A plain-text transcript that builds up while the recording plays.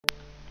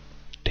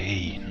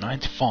Okay,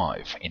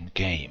 95 in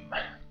game.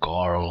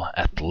 Karl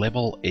at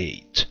level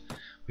 8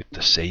 with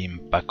the same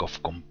pack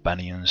of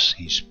companions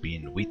he's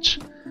been with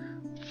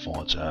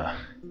for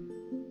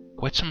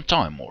quite some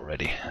time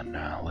already. And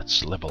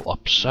let's level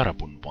up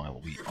Sarapun while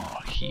we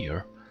are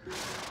here.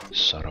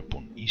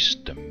 Sarapun is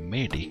the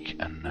medic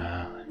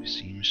and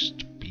seems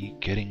to be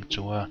getting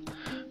to a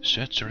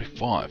surgery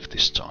 5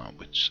 this time,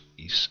 which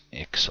is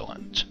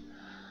excellent.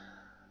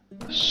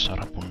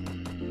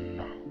 Sarapun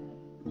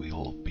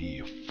will be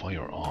a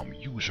firearm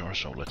user,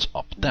 so let's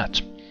up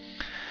that.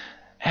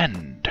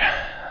 And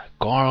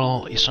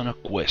Karl is on a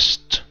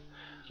quest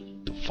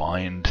to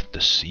find the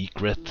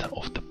secret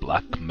of the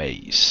Black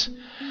Mace.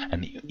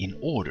 And in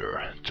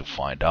order to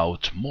find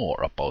out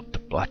more about the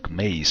Black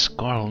Mace,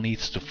 Karl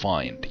needs to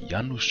find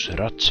Janusz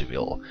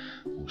Radziwill,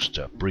 who's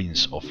the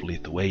Prince of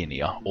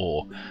Lithuania,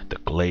 or the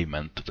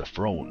claimant to the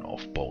throne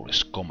of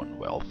Polish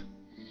Commonwealth.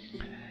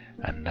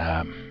 And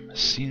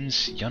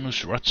since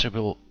Janusz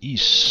Radziwill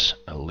is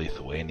a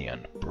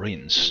Lithuanian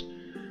prince,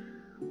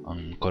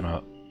 I'm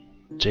gonna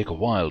take a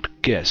wild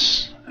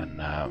guess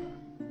and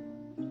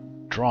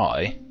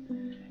try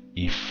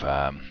if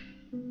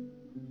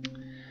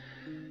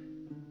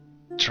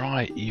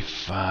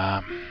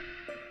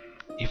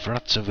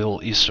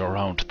Radziwill is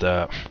around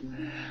the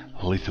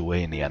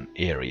Lithuanian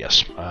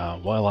areas.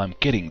 While I'm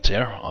getting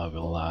there, I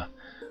will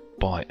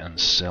buy and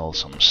sell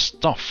some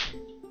stuff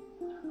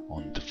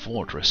on the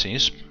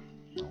fortresses.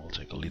 I'll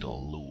take a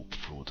little loop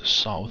through the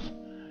south.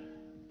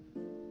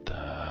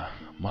 The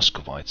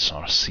Muscovites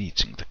are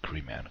sieging the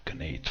Crimean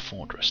Khanate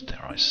fortress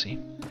there, I see.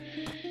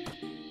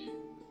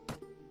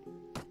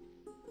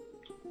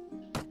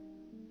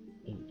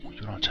 Oh,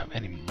 you don't have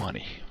any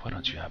money. Why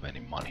don't you have any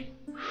money?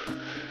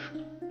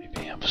 Maybe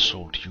I have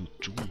sold you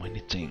too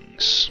many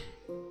things.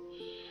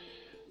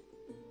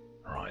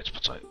 Right,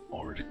 but I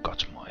already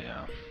got my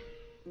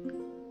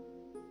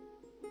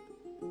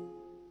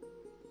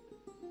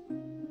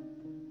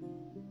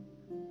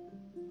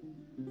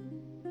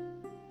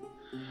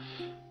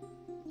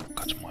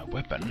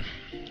weapon.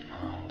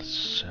 I'll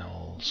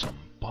sell some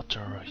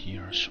butter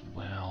here as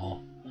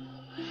well.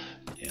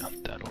 Yeah,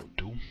 that'll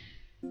do.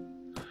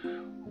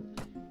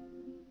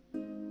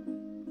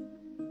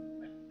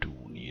 I do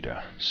need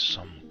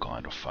some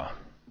kind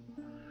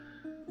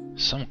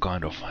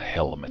of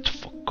helmet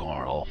for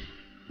Karl.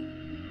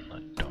 I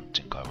don't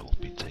think I will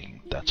be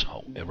taking that,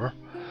 however.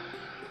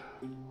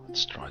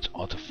 Let's try the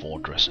other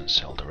fortress and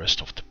sell the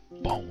rest of the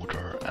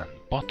powder and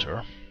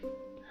butter.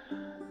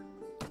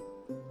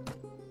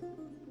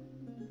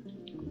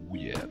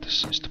 Yeah,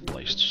 this is the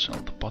place to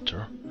sell the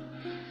butter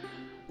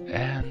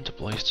and the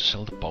place to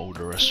sell the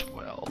powder as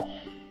well.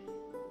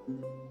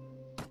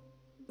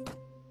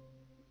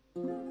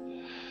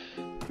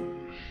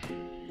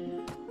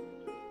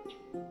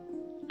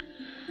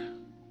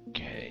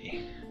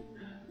 Okay,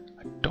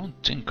 I don't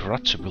think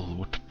Radziwill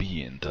would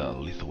be in the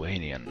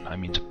Lithuanian, I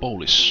mean the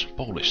Polish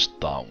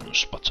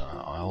towns, but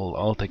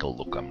I'll take a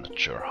look. I'm not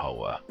sure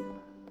how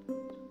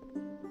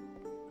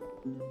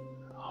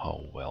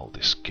well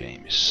this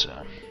game is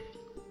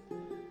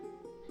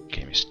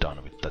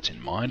done with that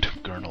in mind.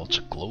 Colonel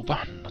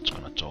Zakloba, not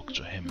gonna talk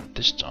to him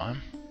this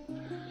time.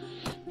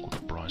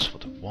 Good price for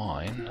the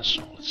wine,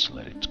 so let's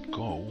let it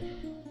go.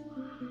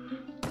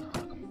 I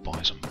can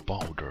buy some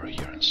powder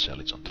here and sell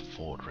it on the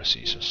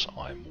fortresses as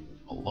I move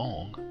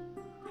along.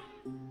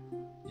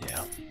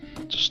 Yeah,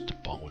 just the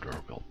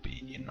powder will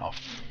be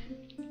enough.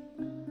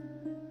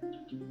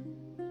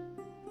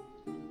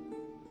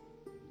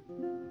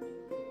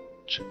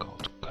 Check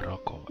out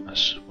Krakow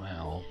as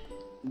well.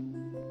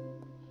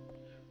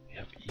 We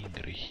have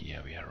Ingrid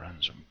here, we have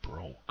ransom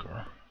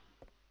broker.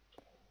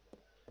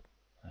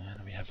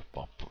 And we have a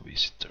pub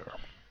visitor.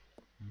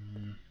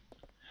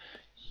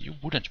 You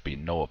wouldn't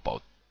know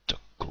about the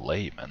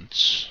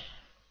claimants.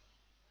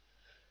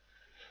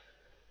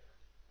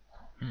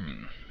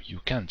 You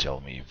can tell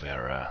me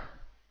where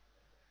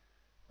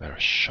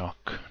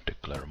Jacques de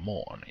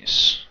Clermont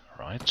is,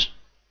 right?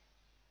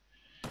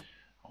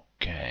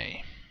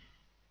 Okay.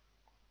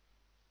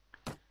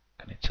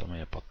 Can you tell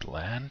me about the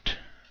land?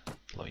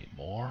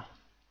 More.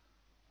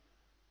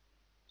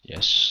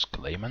 Yes,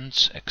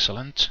 claimants,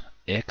 excellent,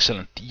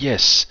 excellent.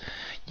 Yes,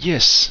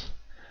 yes.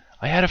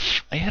 I had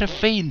a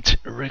faint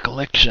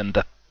recollection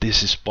that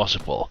this is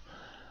possible.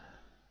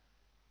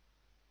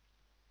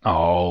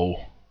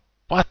 Oh,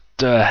 what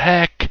the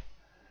heck?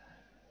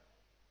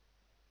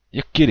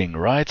 You're kidding,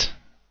 right?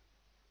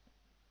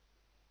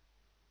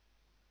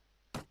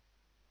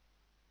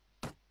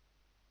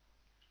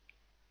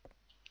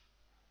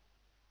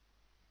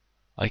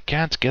 I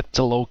can't get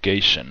the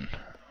location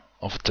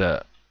of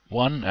the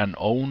one and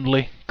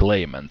only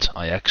claimant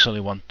I actually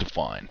want to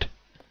find.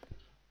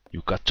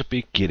 You got to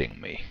be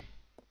kidding me.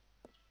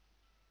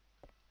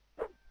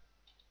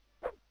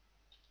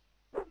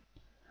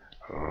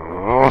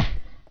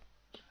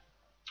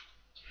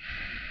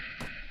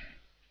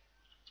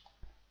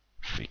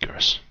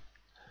 Figures.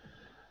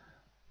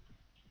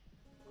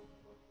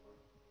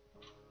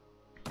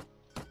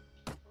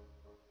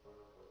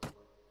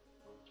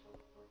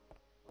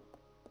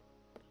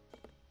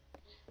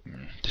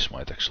 this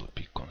might actually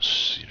be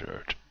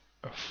considered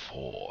a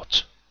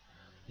fort.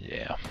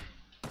 Yeah.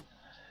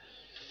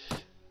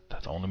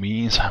 That only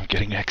means I'm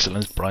getting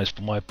excellent price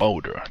for my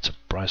powder. The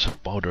price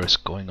of powder is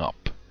going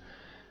up.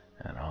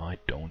 And I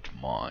don't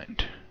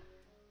mind.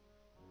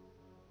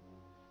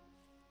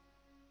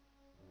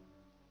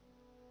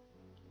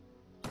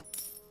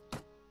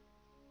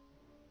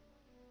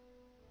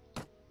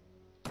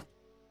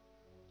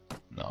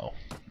 No,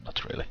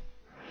 not really.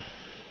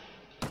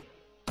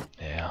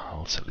 Yeah,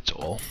 I'll sell it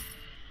all.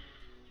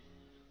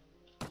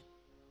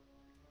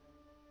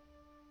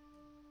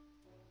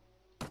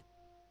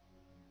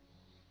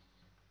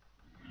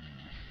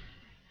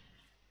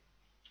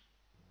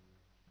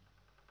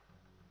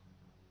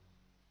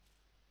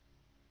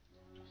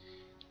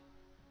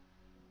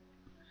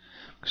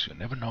 Because you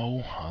never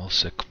know, I'll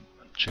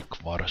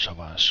check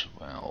Warsaw as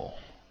well.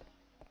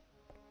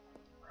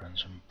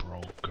 Ransom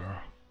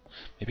broker.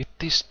 Maybe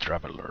this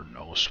traveler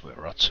knows where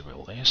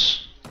Radziwill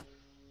is.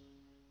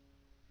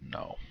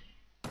 No.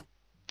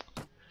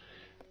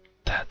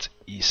 That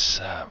is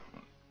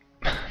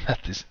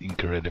that is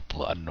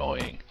incredibly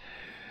annoying.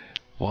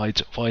 Why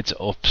the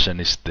option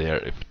is there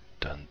if it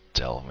doesn't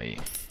tell me?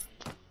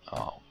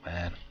 Oh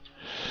man.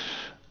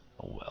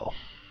 Oh well.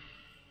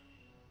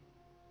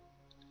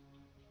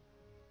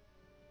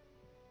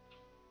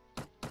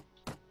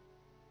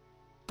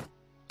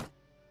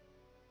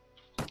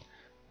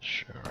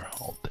 Sure,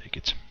 I'll take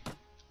it.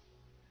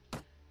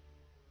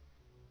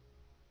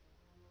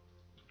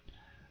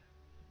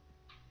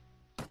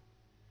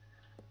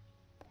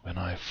 When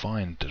I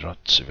find the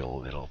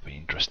Radziwill, it'll be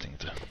interesting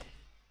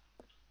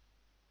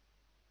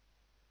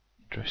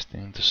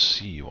to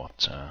see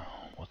what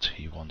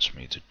he wants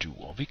me to do.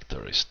 Oh,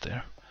 Victor is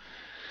there,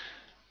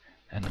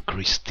 and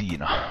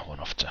Christina, one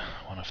of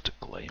the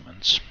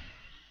claimants.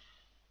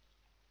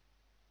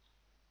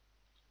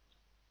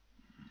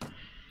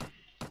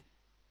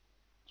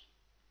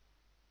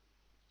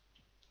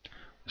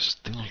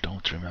 Still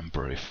don't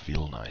remember if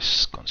Vilna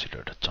is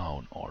considered a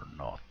town or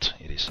not.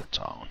 It is a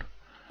town.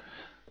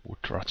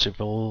 Would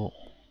Radziwill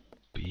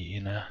be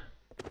in a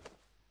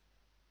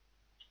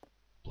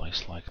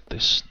place like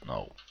this?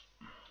 No.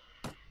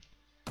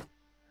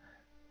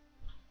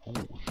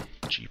 Oh,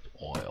 cheap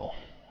oil.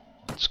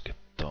 Let's get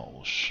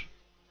those.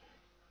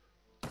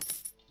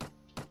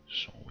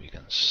 So we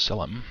can sell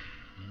them.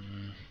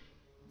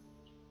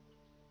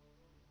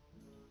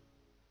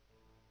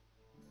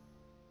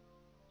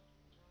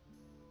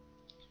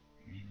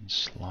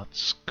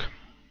 Slatsk.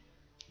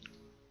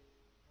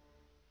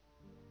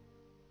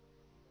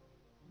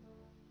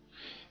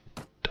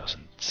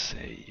 Doesn't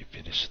say if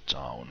it is a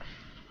town.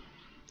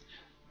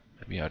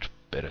 Maybe I'd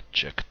better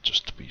check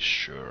just to be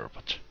sure,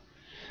 but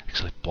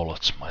actually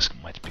Polotsk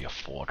might be a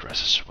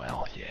fortress as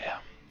well, yeah.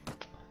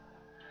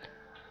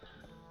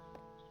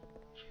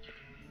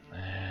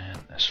 And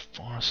as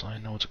far as I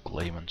know, the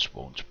claimants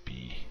won't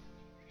be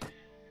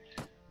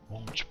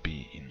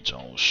in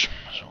those.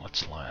 So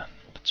let's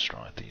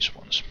try these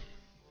ones.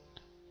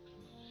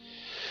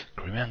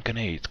 Crimean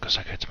Khanate,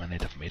 Cossack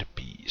Hetmanate have made a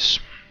peace.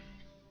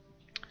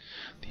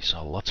 These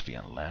are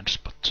Latvian lands,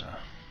 but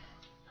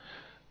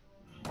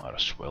might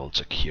as well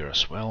check here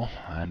as well,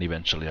 and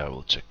eventually I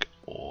will check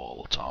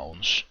all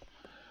towns.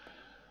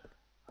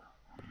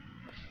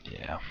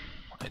 Yeah,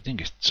 I think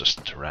it's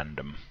just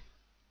random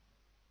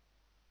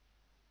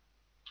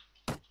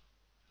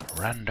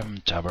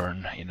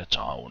tavern in a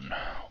town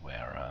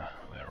where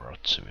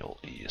Radziwill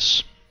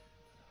is.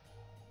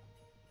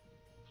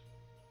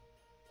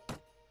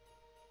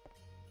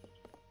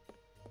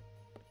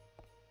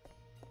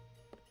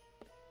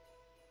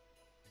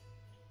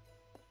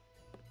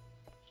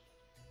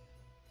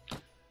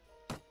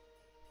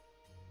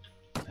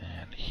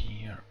 And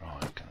here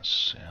I can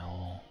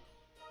sell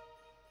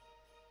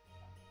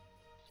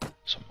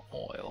some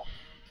oil.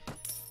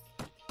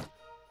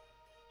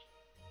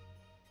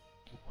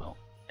 Well,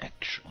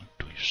 actually,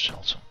 do you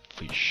sell some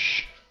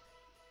fish?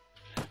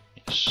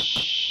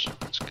 Yes,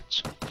 let's get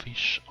some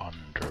fish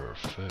under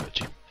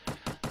 30.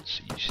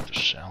 It's easy to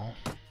sell.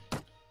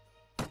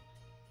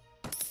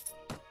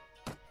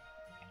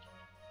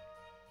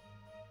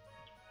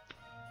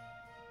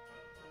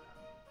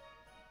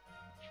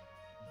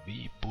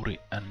 Viipuri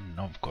and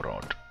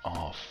Novgorod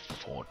are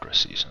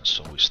fortresses, and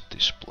so is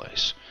this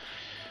place.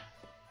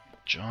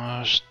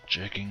 Just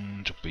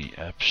checking to be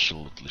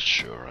absolutely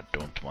sure. I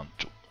don't want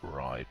to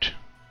ride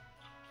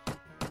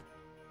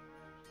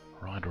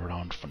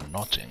around for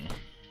nothing.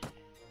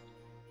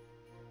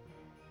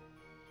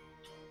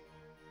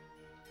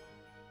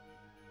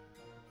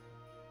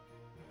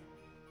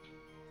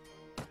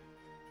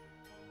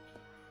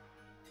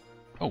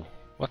 Oh,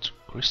 what?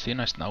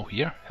 Christina is now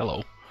here?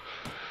 Hello.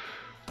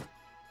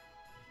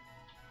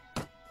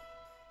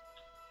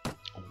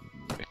 Oh,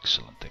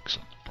 excellent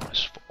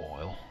price for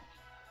oil.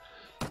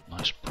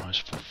 Nice price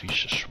for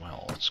fish as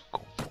well. Let's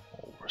go for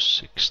over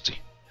 60.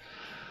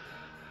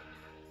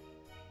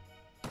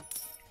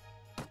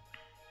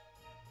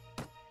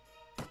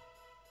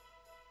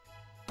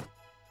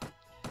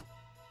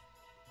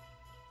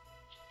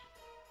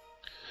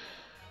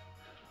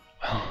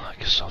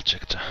 lands. I'll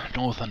check the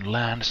northern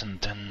lands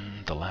and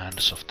then the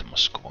lands of the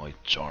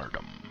Muscovite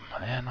Tsardom.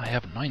 And I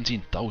have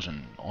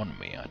 19,000 on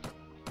me. I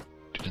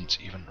didn't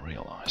even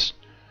realize.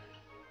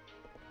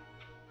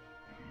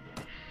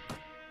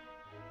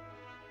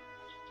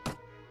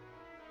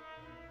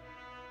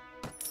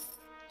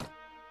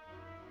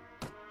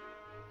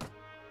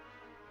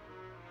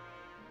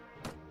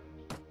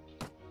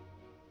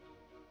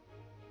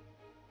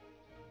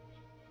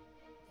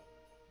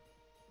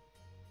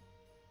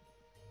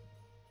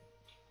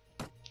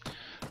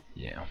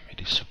 Yeah, it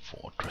is a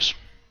fortress.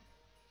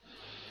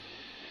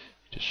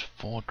 It is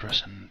a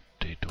fortress and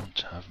they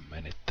don't have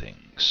many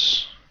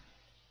things.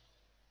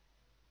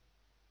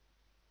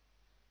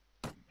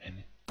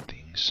 Many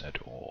things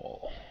at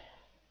all.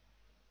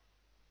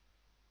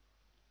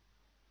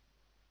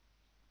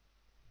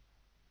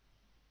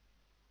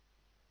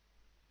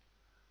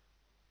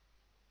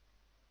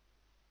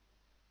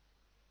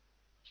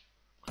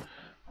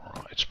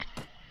 Right.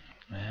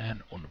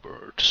 And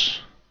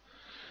onwards.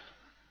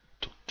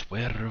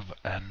 Tverv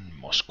and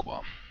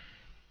Moskva.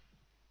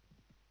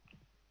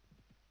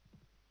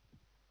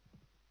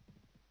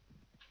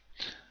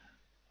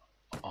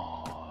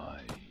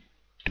 I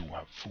do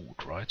have food,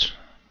 right?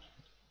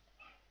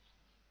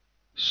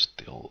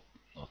 Still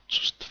not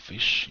just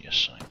fish,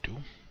 yes I do.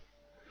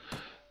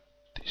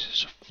 This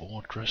is a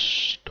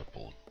fortress,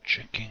 double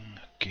checking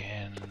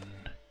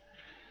again.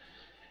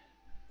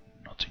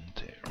 Nothing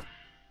there.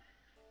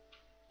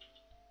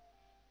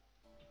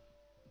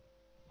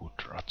 Would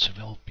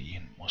Radziwill be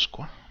in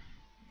Moscow?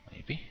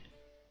 Maybe.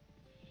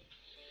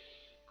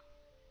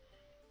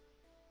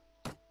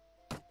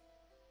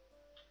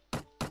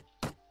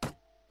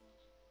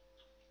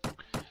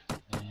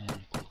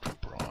 And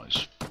good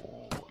price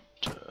for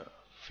the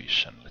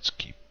fish, and let's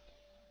keep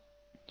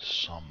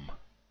some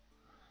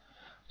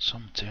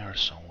there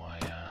so my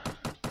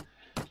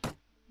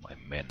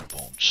men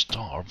won't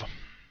starve.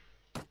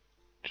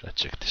 Did I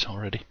check this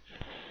already?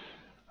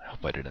 I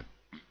hope I didn't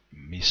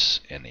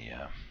miss any.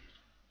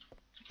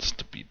 Just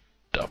to be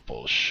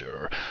double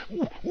sure.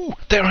 Ooh,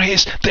 there he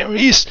is! There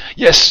he is!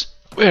 Yes!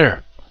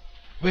 Where?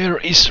 Where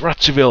is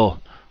Radziwill?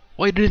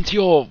 Why didn't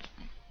your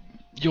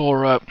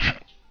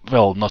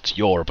well, not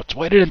your, but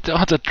why didn't the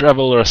other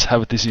travelers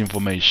have this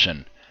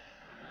information?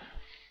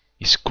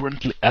 He's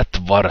currently at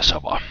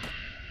Warsaw.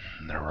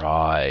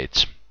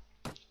 Right.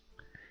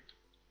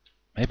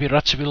 Maybe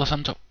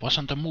Radziwill was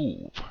on the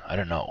move. I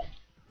don't know.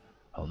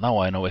 Well, now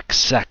I know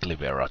exactly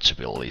where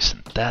Radziwill is,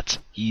 and that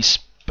is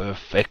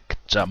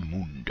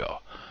perfectamundo.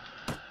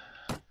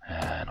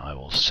 And I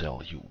will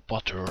sell you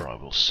butter, I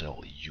will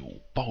sell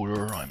you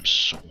powder. I'm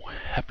so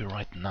happy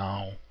right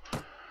now.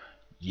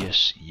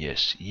 Yes,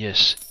 yes,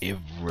 yes,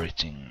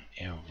 everything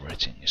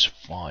is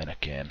fine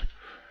again.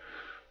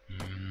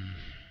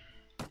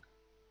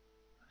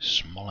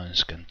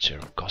 Smolensk and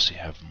Cherkasy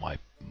have my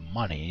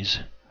monies.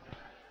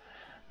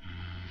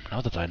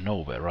 Now that I know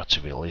where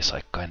Radziwill is,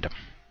 I kind of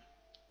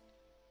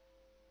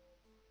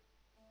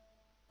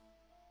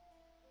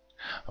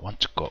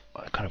want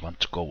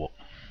to go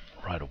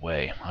right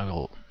away. I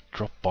will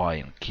drop by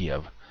in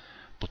Kiev,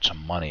 put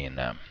some money in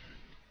the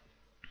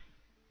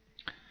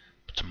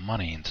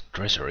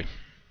treasury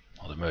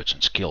or the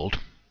Merchants Guild.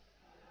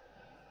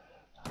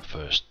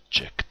 First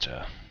check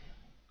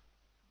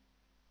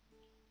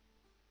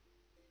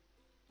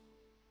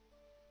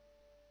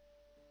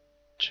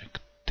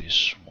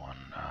this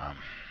one. I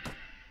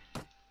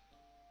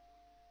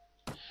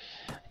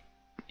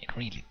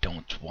really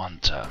don't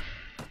want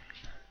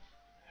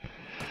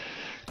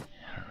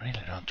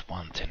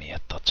any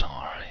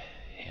Tatar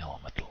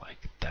helmet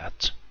like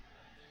that.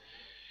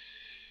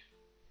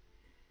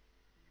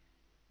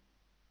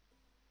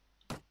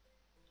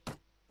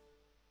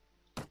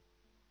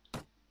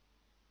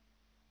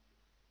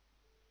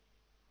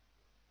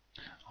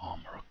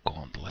 Armor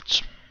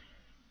gauntlets,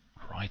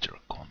 rider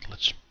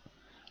gauntlets,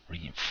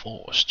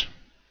 reinforced,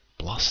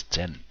 plus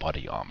 10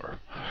 body armor.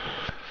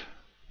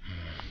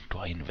 Do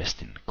I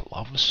invest in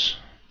gloves?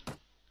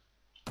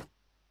 I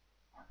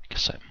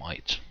guess I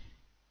might.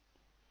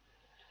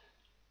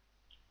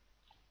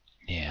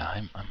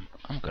 Yeah,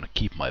 I'm gonna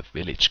keep my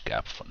village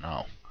cap for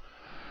now.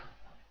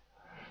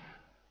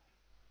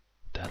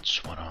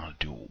 That's what I'll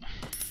do.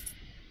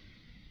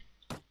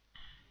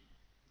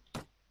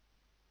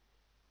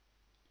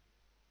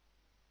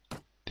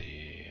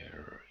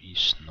 There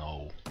is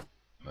no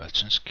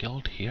Merchants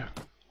Guild here.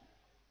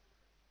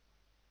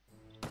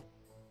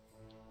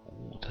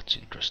 Oh, that's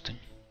interesting.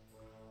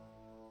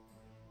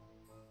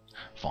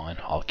 Fine,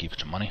 I'll keep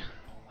the money.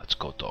 Let's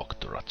go talk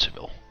to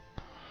Radziwill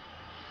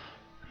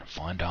and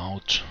find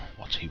out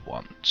what he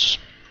wants.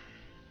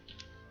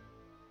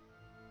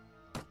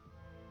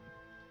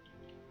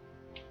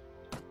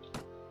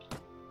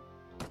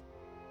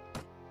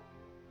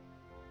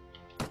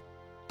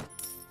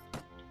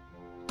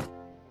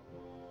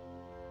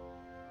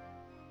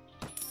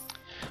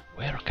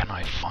 Where can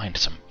I find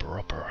some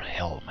proper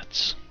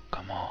helmets?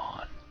 Come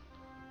on.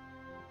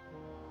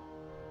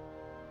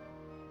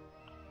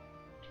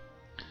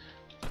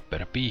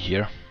 Better be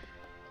here.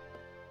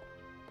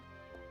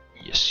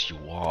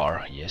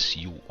 are. Yes,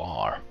 you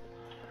are.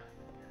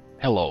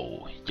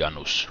 Hello,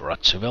 Janusz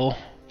Radziwill.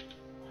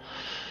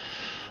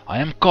 I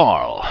am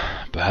Karl.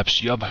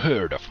 Perhaps you have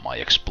heard of my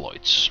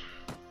exploits.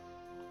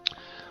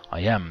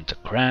 I am the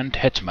Grand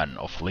Hetman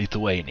of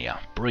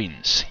Lithuania,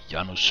 Prince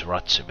Janusz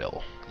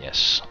Radziwill.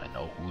 Yes, I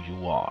know who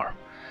you are.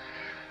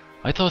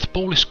 I thought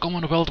Polish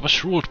Commonwealth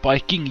was ruled by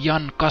King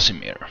Jan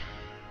Casimir.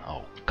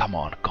 Oh, come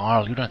on,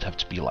 Karl, you don't have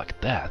to be like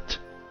that.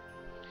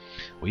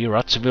 We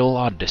Radziwill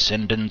are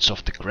descendants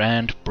of the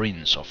Grand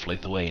Prince of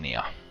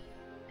Lithuania,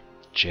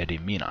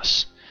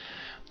 Gediminas,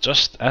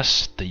 just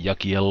as the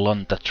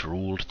Jagiellon that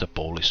ruled the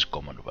Polish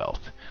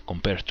Commonwealth.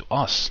 Compared to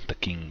us, the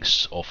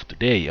kings of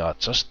today are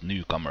just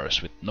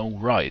newcomers with no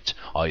right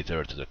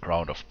either to the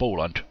crown of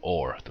Poland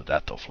or to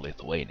that of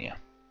Lithuania.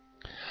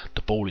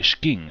 The Polish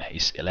king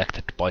is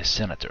elected by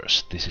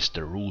senators. This is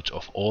the root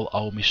of all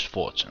our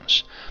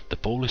misfortunes. The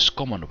Polish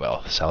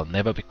Commonwealth shall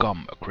never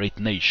become a great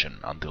nation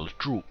until the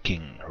true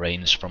king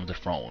reigns from the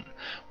throne,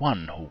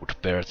 one who would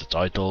bear the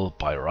title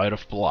by right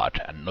of blood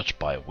and not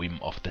by whim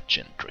of the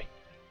gentry.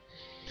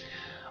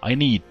 I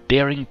need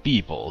daring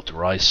people to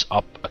rise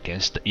up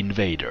against the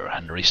invader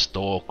and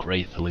restore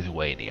great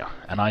Lithuania,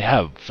 and I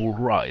have full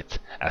right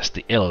as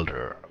the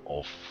elder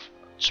of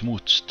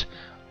Zmust,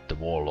 the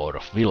warlord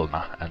of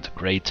Vilna and the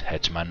great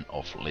hetman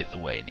of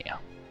Lithuania.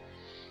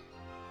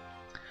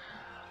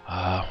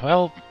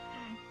 Well,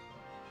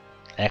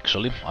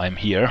 actually, I'm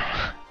here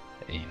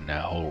in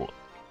a whole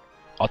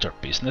other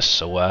business,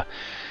 so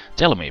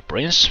tell me,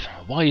 Prince,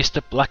 why is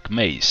the Black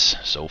Mace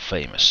so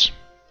famous?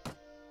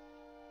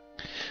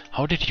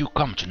 How did you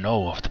come to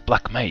know of the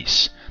Black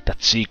Mace?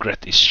 That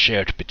secret is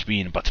shared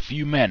between but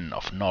few men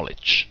of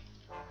knowledge.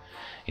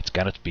 It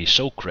cannot be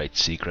so great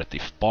secret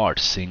if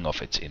bards sing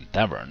of it in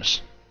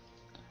taverns.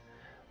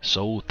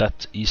 So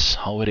that is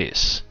how it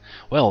is.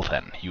 Well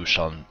then, you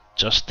shall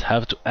just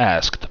have to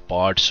ask the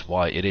bards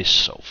why it is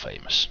so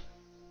famous.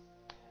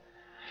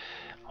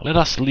 Let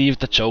us leave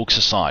the jokes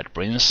aside,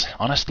 Prince.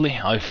 Honestly,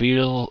 I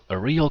feel a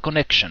real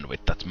connection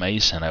with that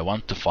mace and I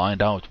want to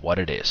find out what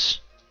it is.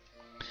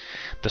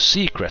 The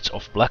secret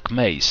of Black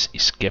Mace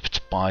is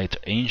kept by the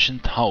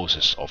ancient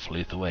houses of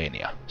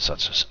Lithuania,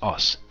 such as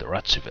us, the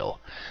Radziwill.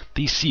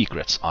 These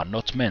secrets are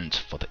not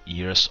meant for the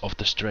ears of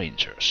the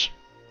strangers.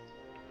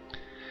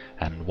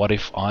 And what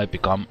if I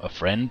become a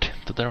friend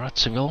to the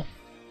Radziwill?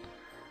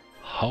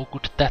 How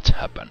could that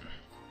happen?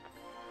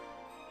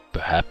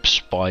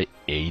 Perhaps by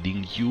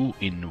aiding you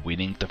in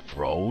winning the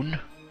throne?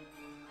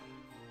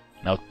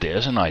 Now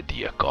there's an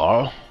idea,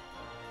 Karl.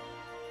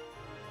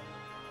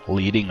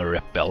 Leading a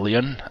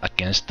rebellion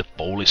against the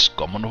Polish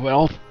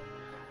Commonwealth?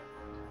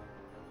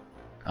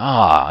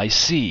 Ah, I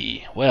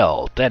see.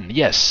 Well, then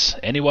yes,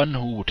 anyone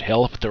who would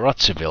help the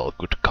Radziwill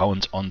could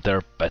count on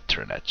their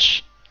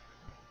patronage.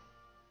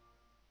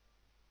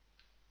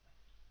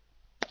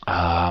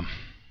 I'll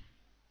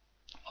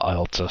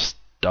just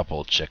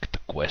double check the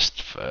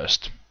quest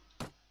first.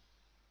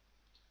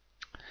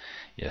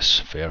 Yes,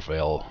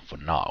 farewell for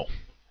now.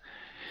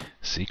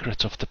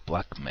 Secret of the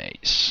Black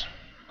Mace.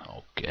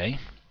 Okay.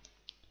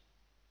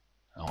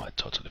 Oh, I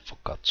totally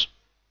forgot.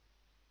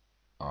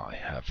 I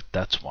have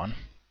that one.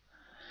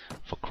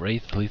 For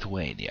Great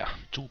Lithuania.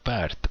 Too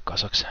bad the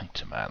Cossack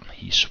Hetmanate.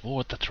 He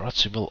swore that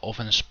Radziwill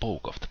often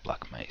spoke of the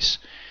Black Mace.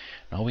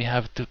 Now we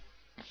have to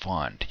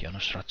find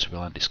Janusz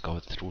Radziwill and discover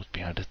the truth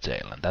behind the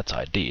tale, and that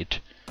I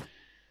did.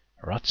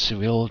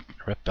 Radziwill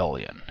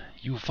Rebellion.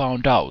 You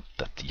found out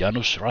that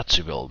Janusz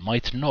Radziwill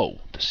might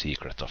know the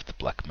secret of the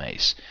Black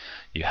Mace.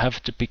 You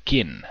have to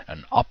begin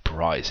an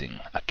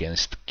uprising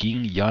against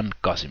King Jan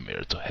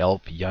Casimir to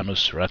help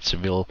Janusz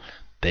Radziwill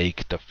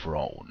take the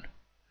throne.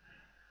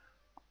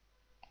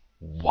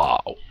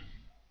 Wow.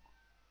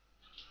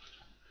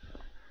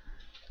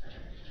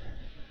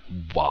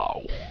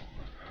 Wow.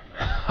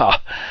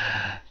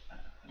 Ha!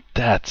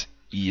 That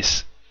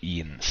is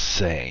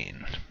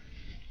insane.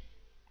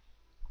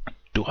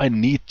 Do I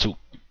need to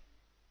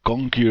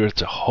conquer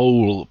the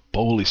whole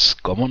Polish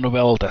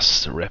Commonwealth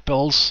as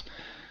rebels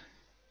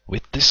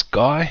with this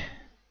guy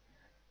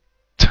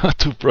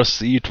to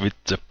proceed with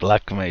the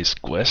Black Mace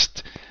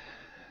quest?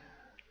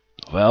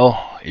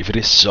 Well, if it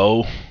is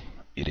so,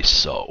 it is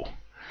so.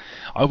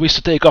 I wish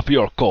to take up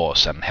your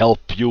cause and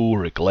help you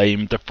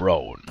reclaim the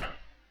throne.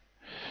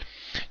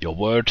 Your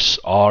words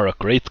are a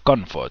great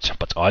comfort,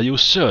 but are you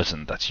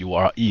certain that you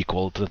are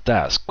equal to the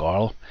task,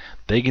 Karl?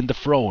 Taking the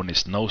throne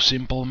is no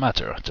simple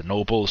matter. The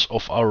nobles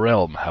of our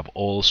realm have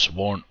all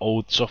sworn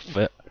oaths of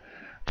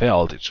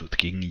fealty to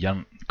King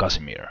Jan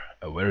Casimir,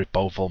 a very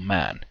powerful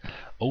man.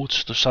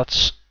 Oaths to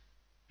such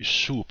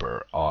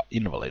usurper are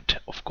invalid,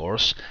 of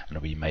course,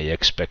 and we may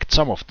expect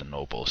some of the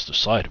nobles to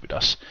side with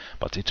us,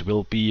 but it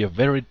will be a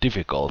very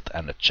difficult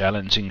and a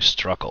challenging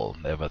struggle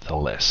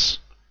nevertheless.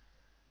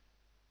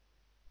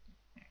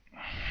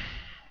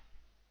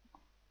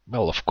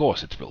 Well, of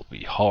course it will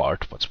be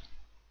hard, but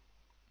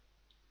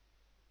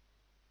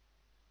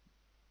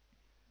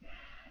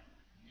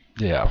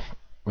yeah,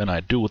 when I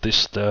do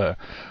this, the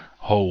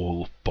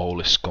whole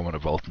Polish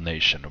Commonwealth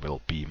nation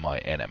will be my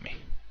enemy.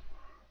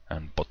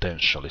 and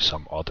potentially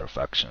some other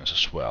factions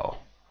as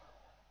well.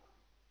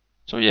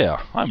 So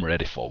yeah, I'm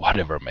ready for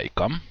whatever may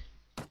come.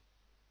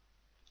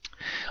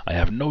 I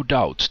have no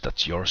doubt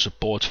that your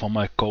support for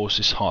my cause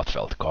is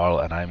heartfelt, Karl,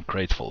 and I am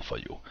grateful for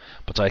you.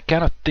 But I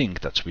cannot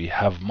think that we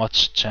have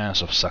much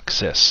chance of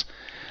success.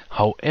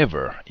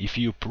 However, if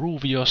you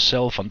prove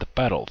yourself on the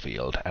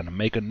battlefield and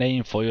make a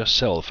name for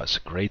yourself as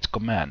a great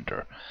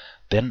commander,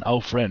 then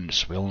our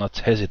friends will not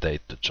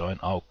hesitate to join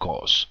our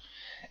cause,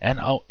 and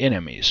our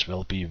enemies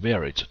will be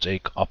wary to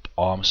take up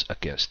arms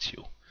against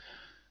you.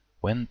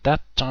 When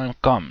that time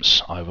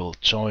comes, I will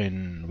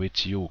join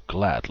with you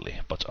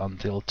gladly, but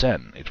until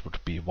then it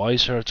would be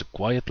wiser to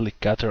quietly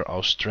gather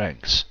our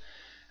strengths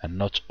and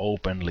not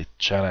openly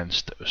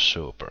challenge the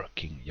usurper,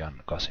 King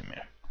Jan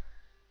Casimir.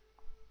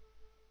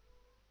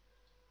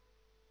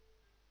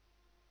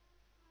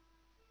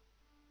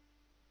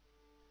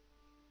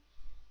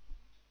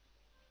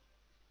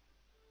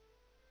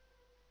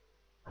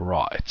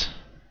 Right.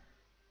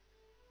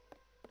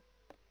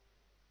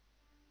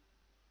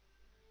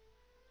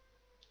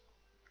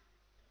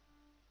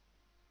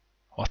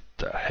 What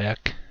the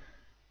heck?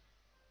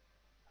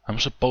 I'm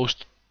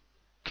supposed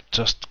to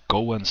just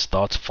go and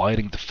start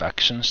fighting the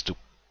factions to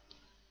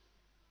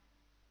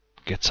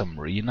get some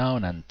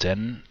renown, and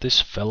then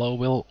this fellow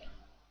will...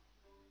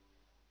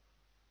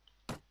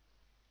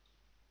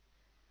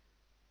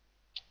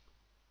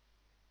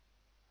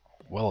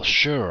 Well,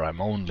 sure, I'm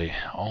only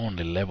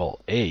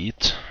level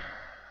 8.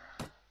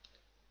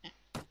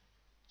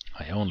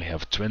 I only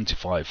have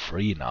 25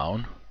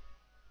 renown.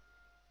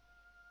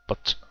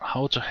 But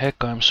how the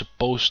heck I'm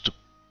supposed to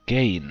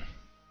gain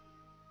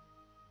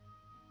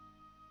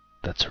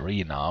that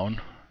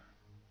renown?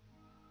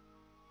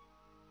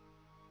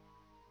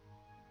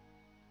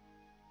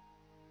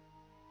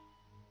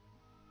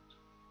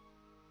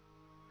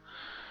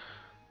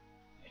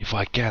 If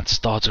I can't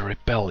start a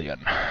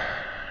rebellion.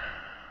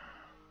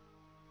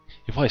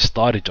 If I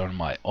start it on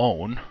my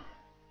own,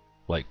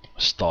 like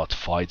start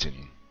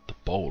fighting the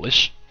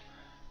Polish,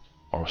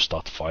 or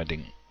start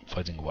fighting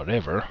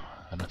whatever,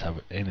 I don't have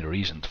any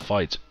reason to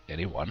fight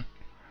anyone.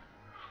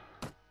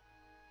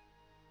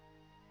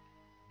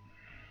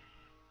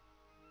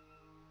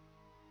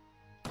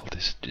 Well,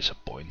 this is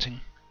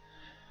disappointing.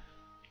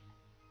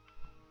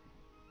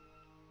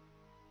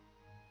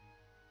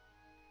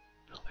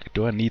 Like,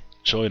 do I need to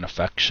join a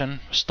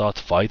faction, start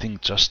fighting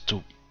just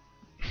to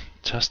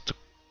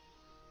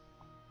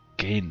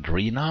gain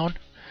renown?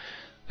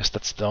 Because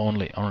that's the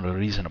only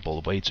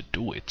reasonable way to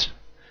do it.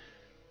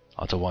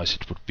 Otherwise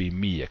it would be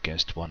me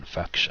against one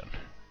faction.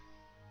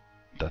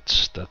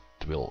 That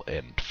will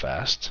end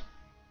fast.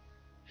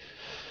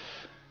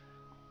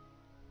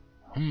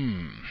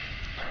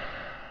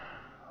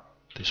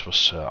 This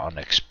was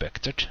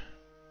unexpected.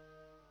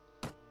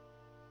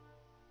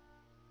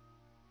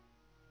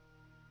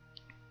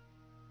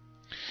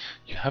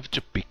 You have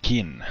to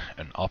begin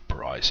an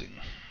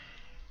uprising.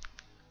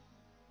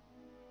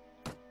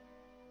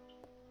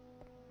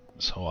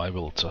 So I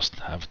will just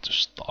have to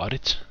start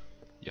it.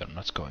 You're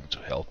not going to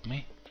help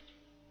me.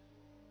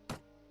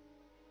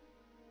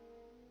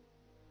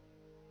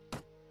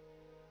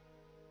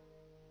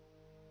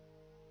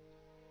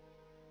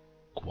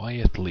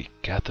 Quietly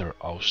gather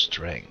our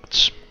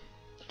strengths.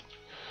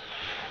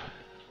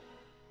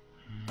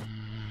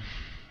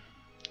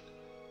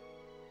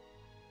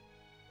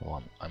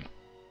 Well, I'm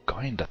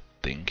kinda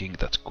thinking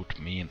that could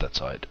mean that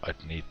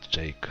I'd need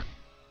to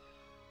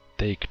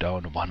take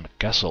down one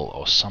castle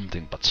or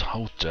something, but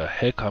how the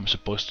heck I'm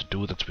supposed to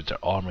do that with the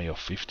army of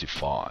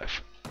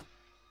 55?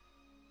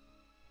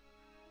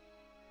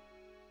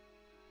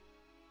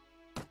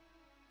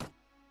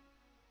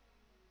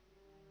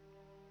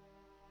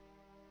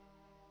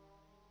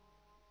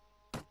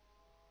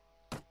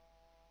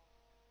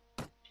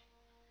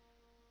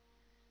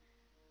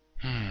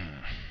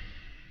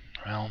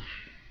 Well,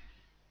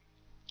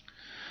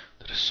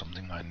 that is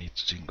something I need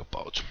to think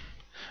about.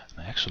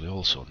 And I actually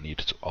also need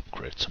to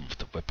upgrade some of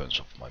the weapons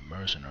of my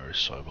mercenaries,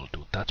 so I will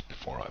do that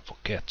before I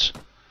forget.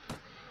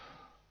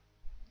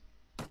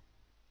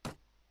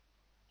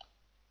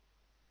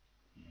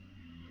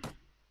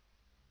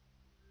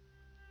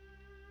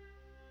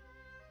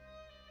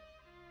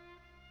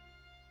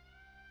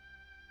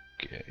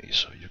 Okay,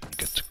 so you can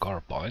get the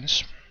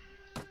carbines.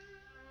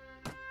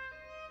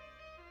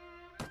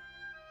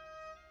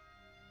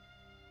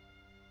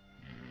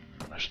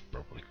 I should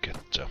probably get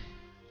the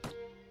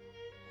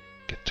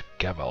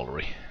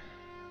cavalry.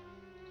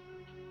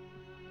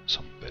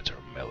 Some better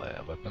melee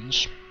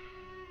weapons.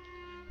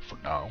 For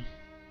now.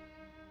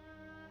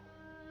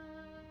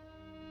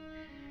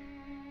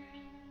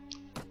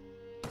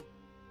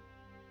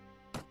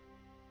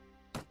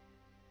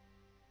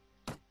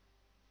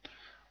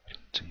 I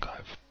don't think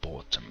I've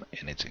bought them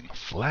anything.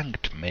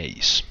 Flanked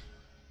mace.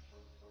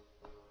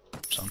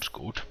 Sounds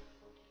good.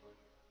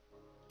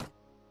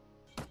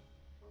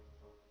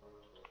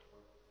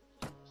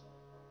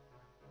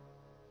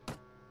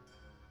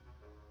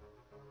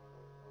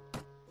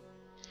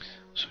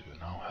 So you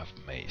now have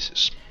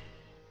maces.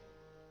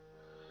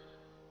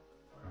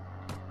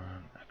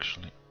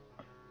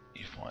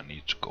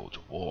 need to go to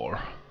war.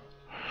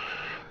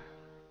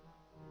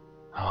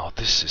 Oh,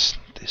 this is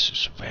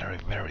very,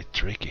 very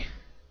tricky.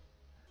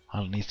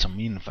 I'll need some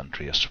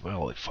infantry as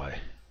well if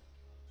I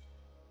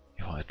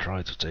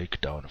try to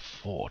take down a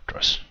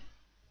fortress.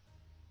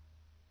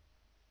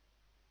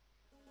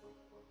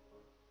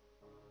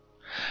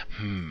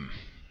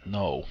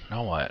 No,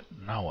 now I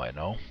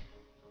know.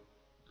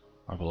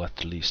 I will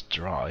at least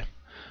try.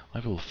 I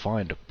will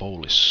find a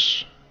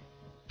Polish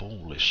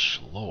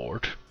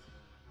lord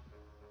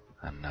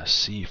and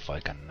see if I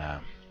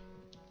can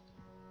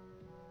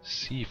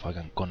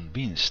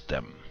convince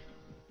them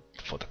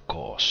for the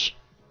cause.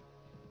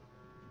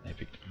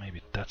 Maybe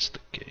that's the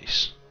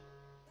case.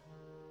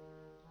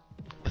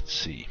 Let's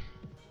see.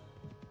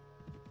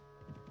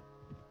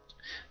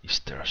 Is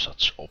there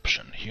such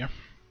option here?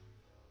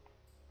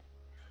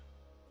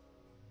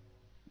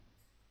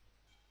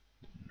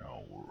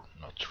 No,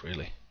 not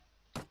really.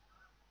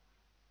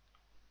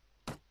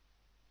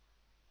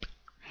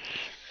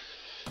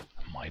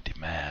 My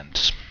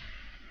demands.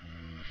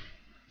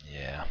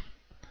 Yeah.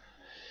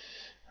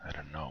 I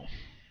don't know.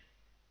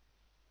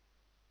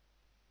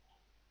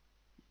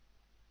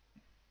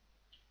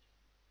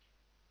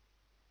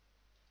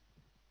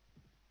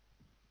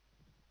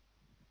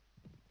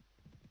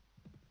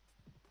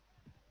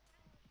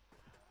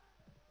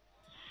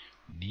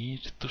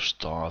 Need to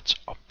start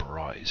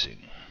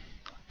uprising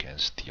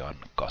against Jan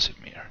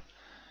Casimir.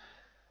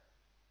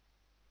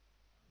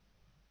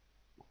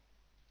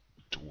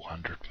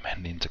 200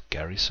 men in the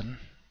garrison.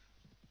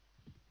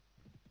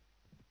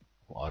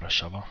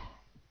 Warsaw.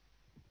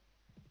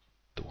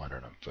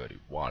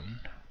 231.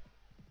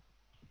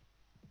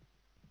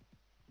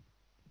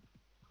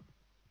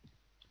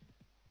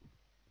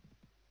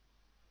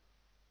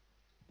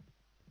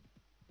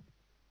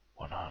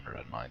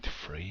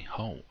 193.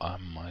 How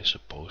am I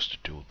supposed to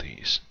do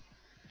these?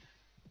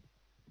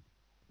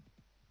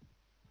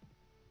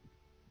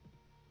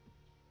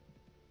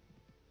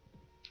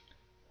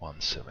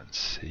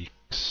 $176,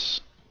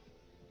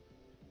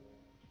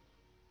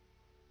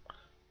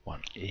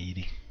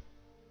 $180,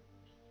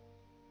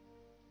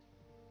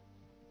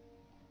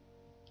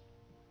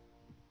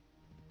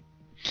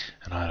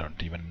 and I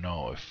don't even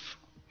know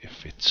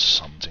if it's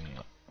something,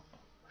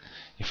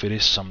 if it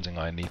is something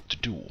I need to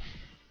do.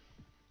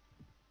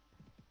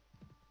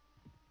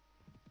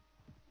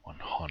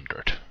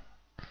 100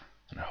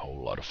 and a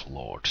whole lot of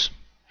lords.